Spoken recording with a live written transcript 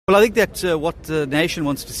Well, I think that what the nation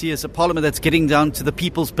wants to see is a parliament that's getting down to the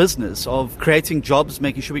people's business of creating jobs,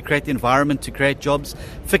 making sure we create the environment to create jobs,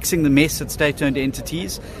 fixing the mess at state-owned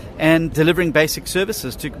entities, and delivering basic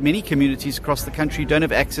services to many communities across the country who don't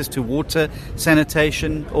have access to water,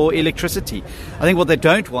 sanitation, or electricity. I think what they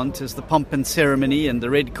don't want is the pomp and ceremony and the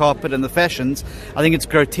red carpet and the fashions. I think it's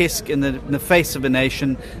grotesque in the face of a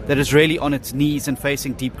nation that is really on its knees and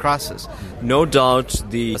facing deep crisis. No doubt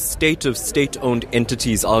the state of state-owned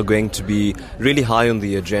entities are going to be really high on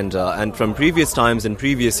the agenda. And from previous times and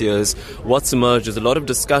previous years, what's emerged is a lot of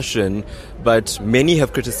discussion, but many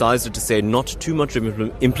have criticized it to say not too much of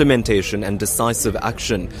implementation and decisive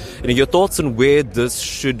action. Your thoughts on where this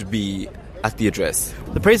should be at the address?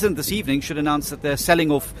 The President this evening should announce that they're selling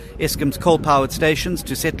off Eskom's coal-powered stations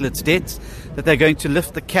to settle its debts, that they're going to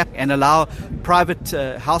lift the cap and allow private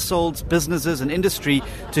households, businesses and industry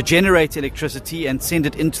to generate electricity and send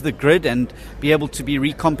it into the grid and be able to be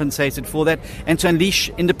recompensated for that, and to unleash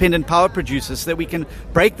independent power producers so that we can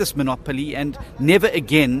break this monopoly and never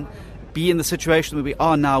again be in the situation where we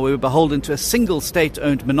are now, where we're beholden to a single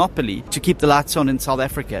state-owned monopoly to keep the lights on in South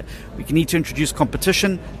Africa. We need to introduce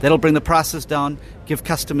competition. That'll bring the prices down, give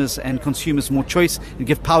customers and consumers more choice, and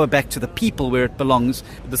give power back to the people where it belongs.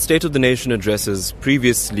 The State of the Nation address has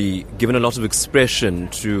previously given a lot of expression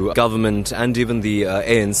to government and even the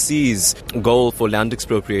ANC's goal for land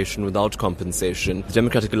expropriation without compensation. The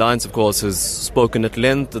Democratic Alliance, of course, has spoken at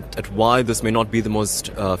length at why this may not be the most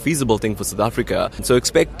feasible thing for South Africa. So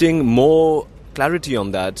expecting more clarity on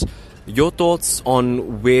that. Your thoughts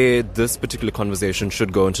on where this particular conversation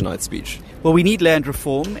should go in tonight's speech? Well, we need land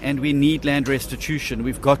reform and we need land restitution.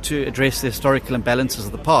 We've got to address the historical imbalances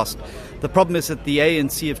of the past. The problem is that the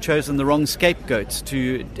ANC have chosen the wrong scapegoats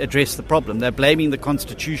to address the problem. They're blaming the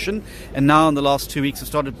Constitution, and now in the last 2 weeks have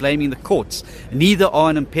started blaming the courts. Neither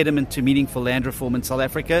are an impediment to meaningful land reform in South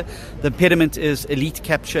Africa. The impediment is elite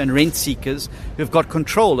capture and rent seekers who have got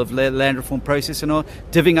control of the land reform process and are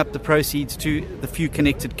divvying up the proceeds to the few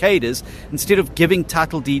connected cadres instead of giving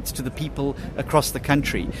title deeds to the people across the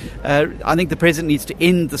country. I think the President needs to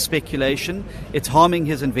end the speculation. It's harming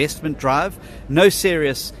his investment drive. No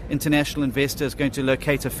serious international investor is going to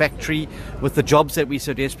locate a factory with the jobs that we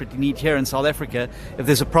so desperately need here in South Africa if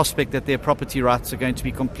there's a prospect that their property rights are going to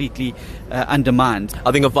be completely undermined.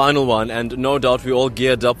 I think a final one, and no doubt we're all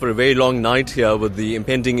geared up for a very long night here with the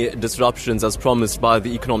impending disruptions as promised by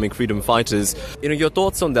the economic freedom fighters. Your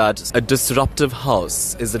thoughts on that? A disruptive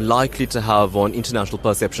house is likely to have on international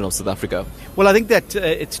perception of South Africa? Well, I think that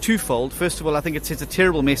it's twofold. First of all, I think it sends a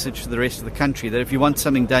terrible message to the rest of the country that if you want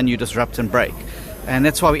something done, you disrupt and break. And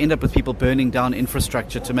that's why we end up with people burning down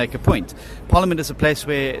infrastructure to make a point. Parliament is a place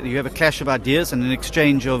where you have a clash of ideas and an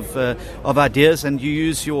exchange of ideas, and you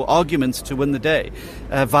use your arguments to win the day.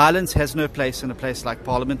 Violence has no place in a place like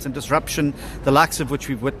Parliament, and disruption, the likes of which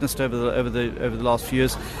we've witnessed over the last few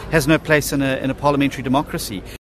years, has no place in a parliamentary democracy.